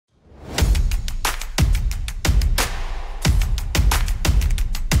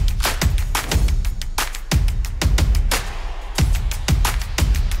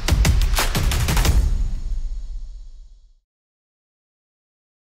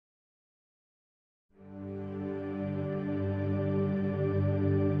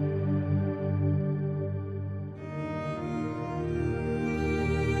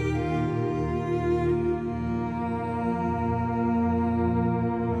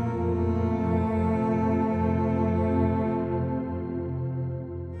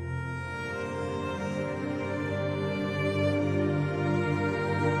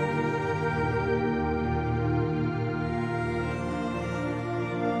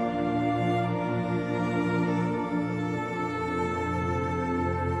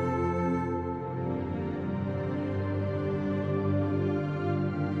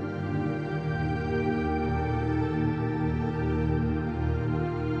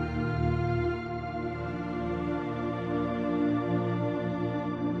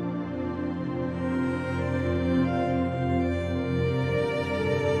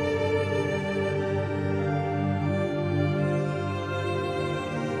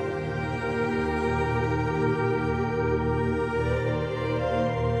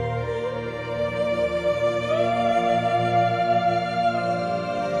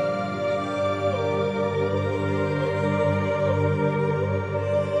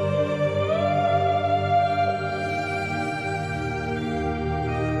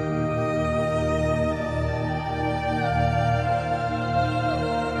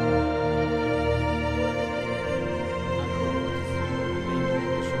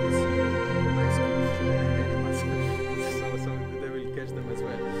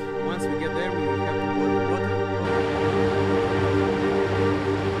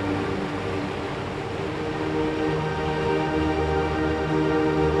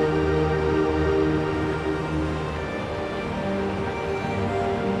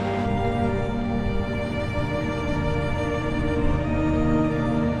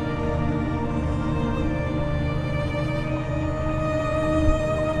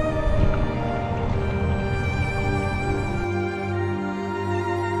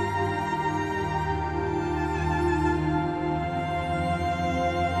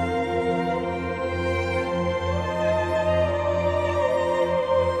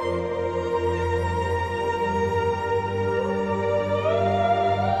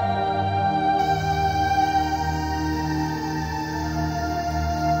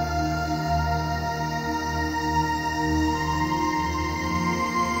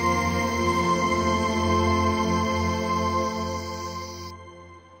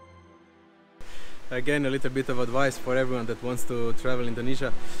again, a little bit of advice for everyone that wants to travel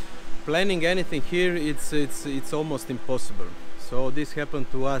Indonesia. Planning anything here, it's almost impossible. So this happened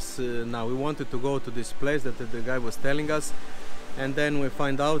to us now. We wanted to go to this place that the guy was telling us, and then we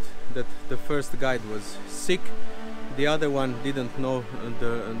find out that the first guide was sick. The other one didn't know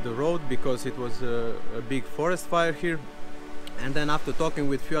the road because it was a big forest fire here. And then after talking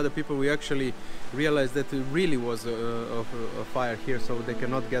with a few other people, we actually realized that it really was a fire here, so they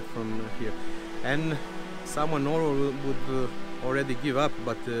cannot get from here. And someone normal would already give up,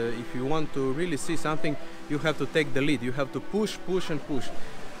 but if you want to really see something, you have to take the lead. You have to push, push and push.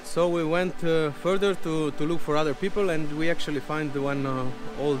 So we went further to look for other people, and we actually find one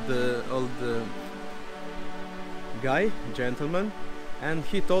old guy, gentleman, and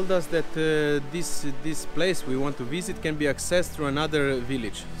he told us that this place we want to visit can be accessed through another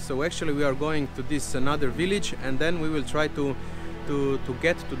village. So actually we are going to this another village, and then we will try to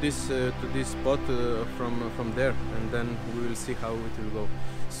get to this spot from there, and then we will see how it will go.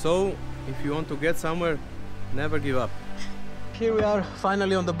 So if you want to get somewhere, never give up. Here we are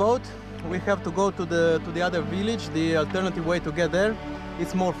finally on the boat. We have to go to the other village, the alternative way to get there.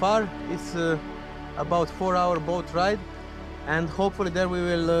 It's more far. It's about 4-hour boat ride, and hopefully there we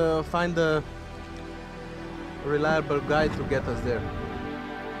will find a reliable guide to get us there.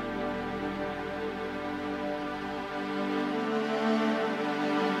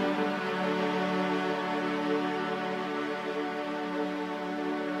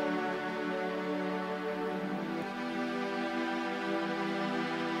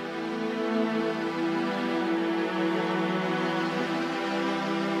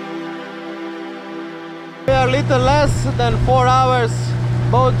 We are a little less than 4 hours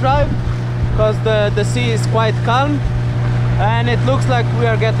boat drive because the sea is quite calm, and it looks like we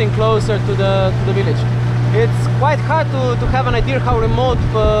are getting closer to the village. It's quite hard to have an idea how remote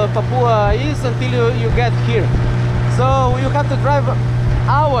Papua is until you get here. So you have to drive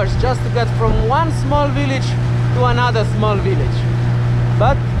hours just to get from one small village to another small village.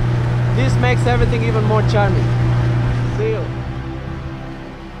 But this makes everything even more charming. See you.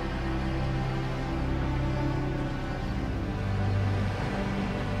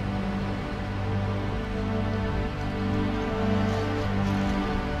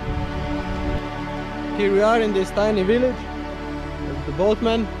 Here we are in this tiny village, the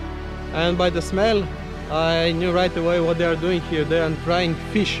boatman, and by the smell I knew right away what they are doing here. They are trying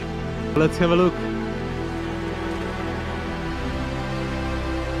fish. Let's have a look.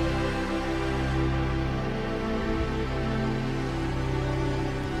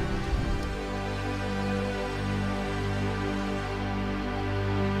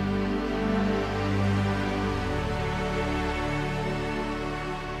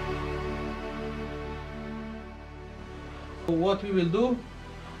 What we will do,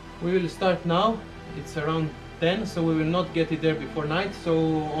 we will start now. It's around 10, so we will not get it there before night.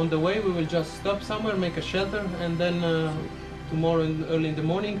 So on the way we will just stop somewhere, make a shelter, and then tomorrow early in the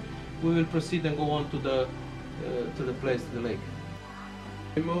morning we will proceed and go on to the place, to the lake.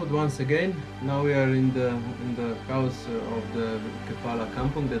 We moved once again. Now we are in the house of the Kepala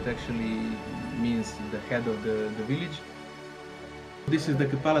Kampung, that actually means the head of the village. This is the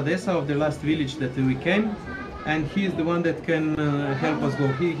Kepala Desa of the last village that we came, and he is the one that can help us go.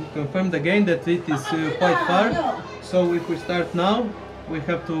 He confirmed again that it is quite far, so if we start now, we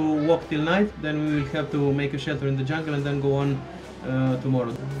have to walk till night, then we will have to make a shelter in the jungle and then go on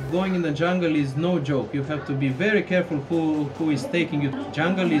tomorrow. Going in the jungle is no joke. You have to be very careful who is taking you.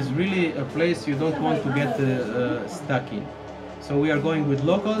 Jungle is really a place you don't want to get stuck in. So we are going with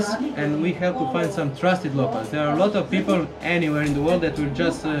locals, and we have to find some trusted locals. There are a lot of people anywhere in the world that will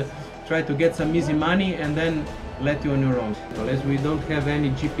just try to get some easy money and then let you on your own. As we don't have any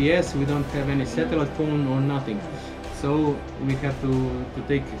GPS, we don't have any satellite phone or nothing. So we have to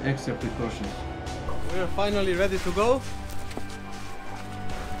take extra precautions. We are finally ready to go.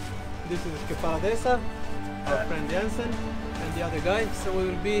 This is Kepala Desa, our friend Jansen, and the other guy. So we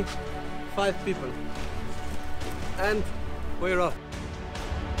will be 5 people. And we're off.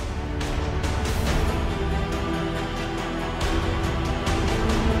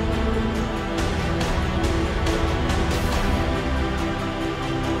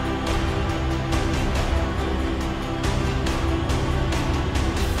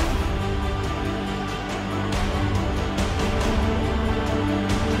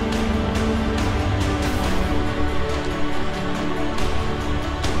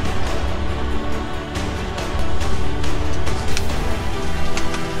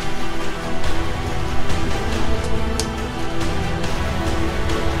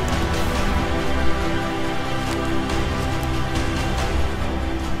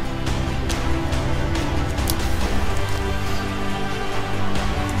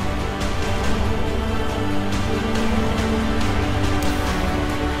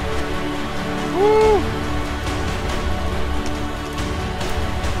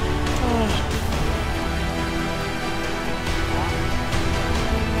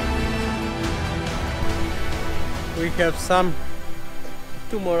 have some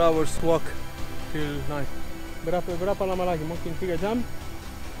 2 more hours walk till night. Berapa lama lagi? Mungkin 3 jam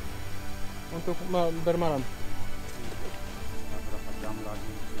untuk bermalam.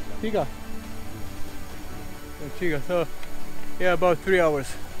 3? 3, so yeah, about 3 hours.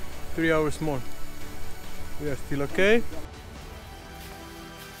 3 hours more. We are still okay.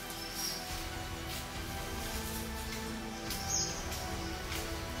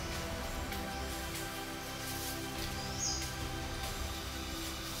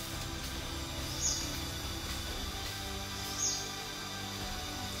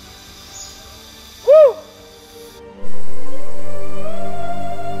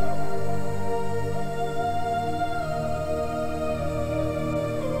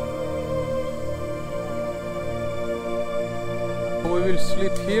 We will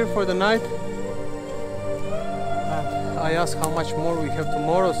sleep here for the night. I asked how much more we have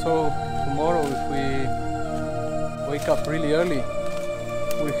tomorrow, so tomorrow if we wake up really early,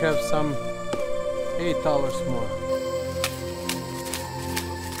 we have some 8 hours more.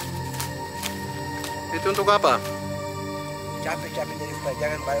 Itu untuk apa? Capek-capek jadi supaya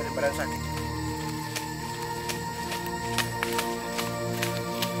jangan badan sakit.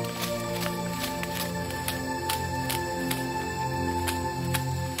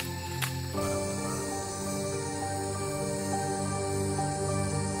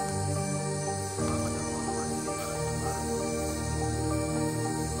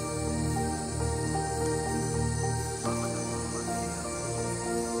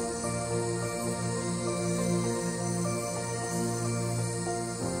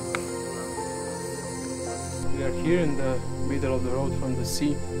 We are here in the middle of the road from the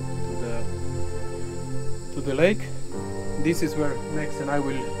sea to the lake. This is where Max and I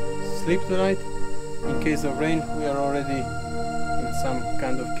will sleep tonight. In case of rain, we are already in some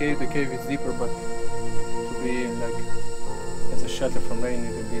kind of cave. The cave is deeper, but to be like as a shelter from rain,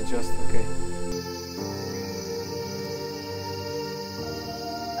 it will be just okay.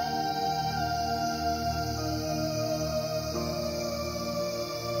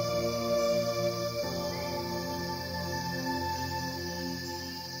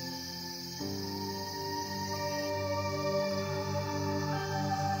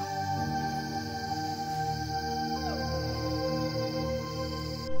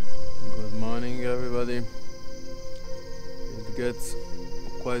 Everybody, it gets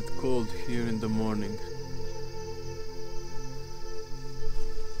quite cold here in the morning,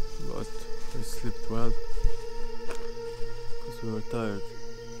 but we slept well because we were tired.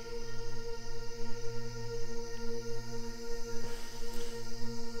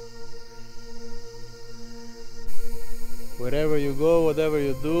 Wherever you go, whatever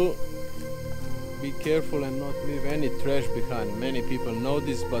you do, be careful and not leave any trash behind. Many people know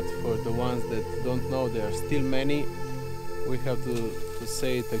this, but for the ones that don't know, there are still many. We have to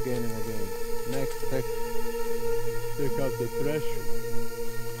say it again and again. Next, take out the trash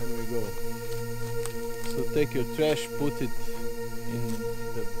and we go. So take your trash, put it in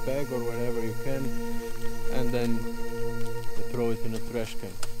the bag or wherever you can, and then throw it in a trash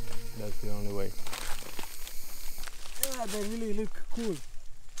can. That's the only way. Yeah, they really look cool.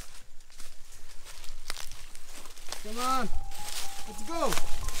 Come on, let's go!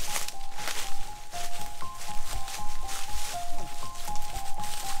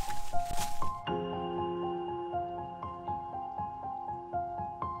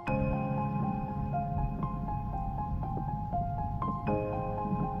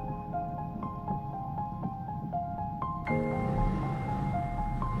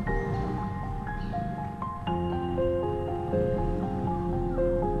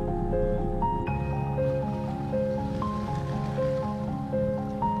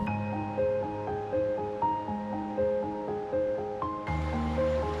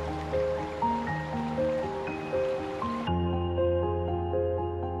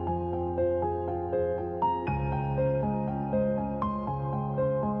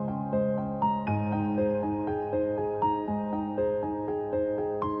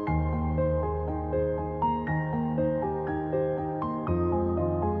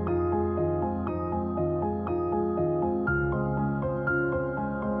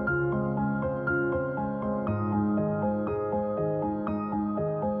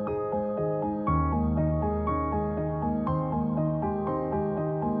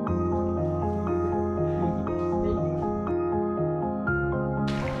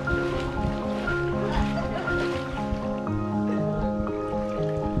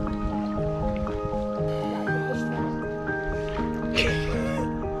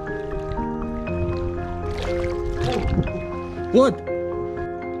 What?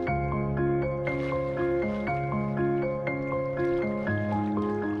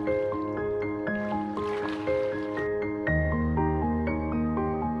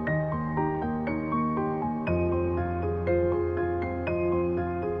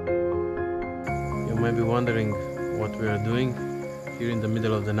 may be wondering what we are doing here in the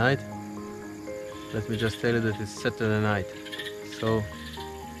middle of the night. Let me just tell you that it's Saturday night. So,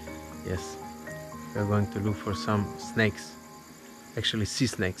 yes, we are going to look for some snakes. Actually, sea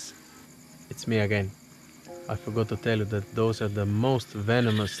snakes. It's me again. I forgot to tell you that those are the most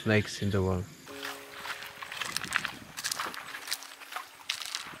venomous snakes in the world.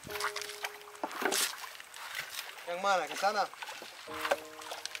 Yang mana? Ke sana?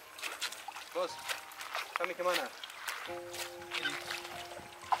 Bos, kami ke mana? Ini.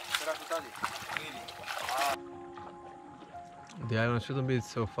 Seraku tadi. Ini. The island shouldn't be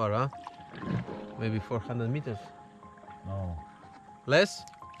so far, huh? Maybe 400 meters. No, Less?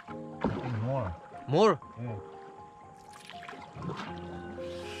 more. More? Yeah.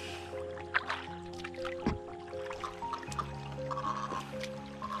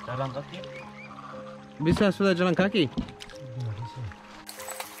 Jalan kaki? Bisa sudah jalan kaki? Iya, bisa.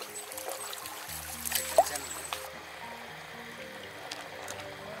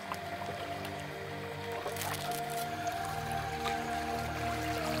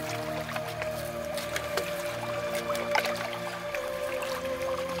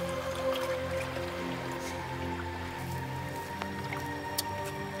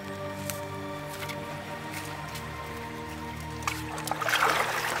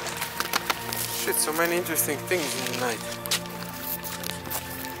 Shit, so many interesting things in the night.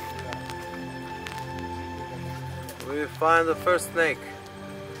 We find the first snake.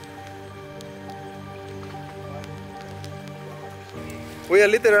 We are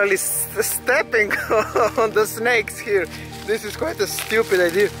literally stepping on the snakes here. This is quite a stupid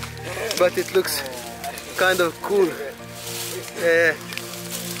idea, but it looks kind of cool.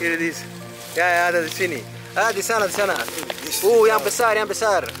 Here it is. Ya, ada di sini. Ah, di sana, di sana. Yang besar, yang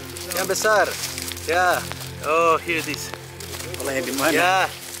besar. Yang besar. Ya. Oh, here it is. Kepalanya di mana? Ya.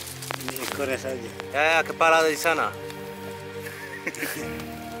 Ini ekornya saja. Ya, kepala ada di sana.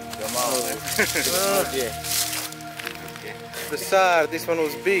 Gak mau. Oh, besar. This one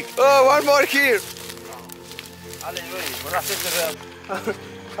was big. Oh, one more here.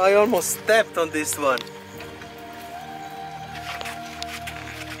 I almost stepped on this one.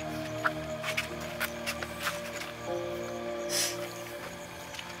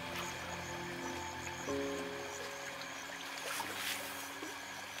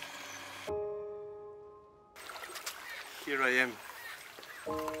 Here I am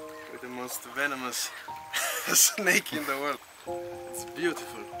with the most venomous snake in the world. It's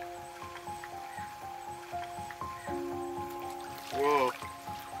beautiful. Whoa!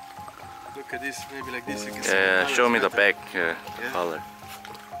 Look at this. Maybe like this you can see. Yeah, the show me the colors back Yeah. color.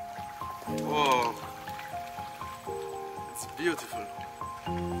 better. Whoa! It's beautiful.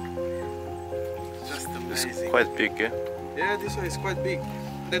 Just It's amazing. quite big, yeah? Yeah, this one is quite big.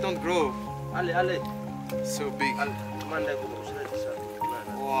 They don't grow so big.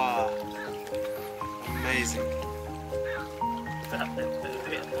 Wow! Amazing.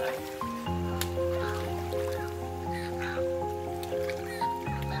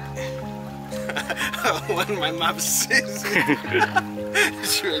 When my mom sees it,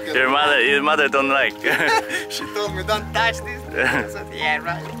 she will get Your mother don't like. She told me don't touch this. I said, yeah,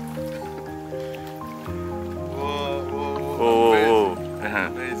 right. Whoa, whoa, whoa. Whoa, Amazing. whoa,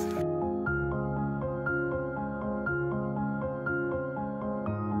 whoa. Amazing.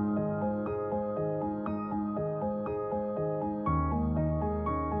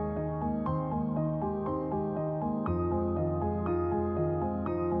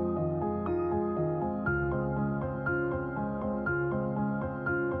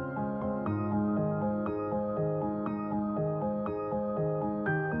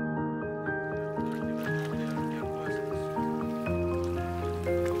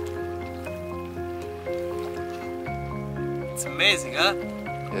 It's amazing, huh?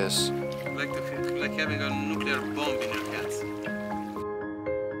 Yes. Like having a nuclear bomb in your hand.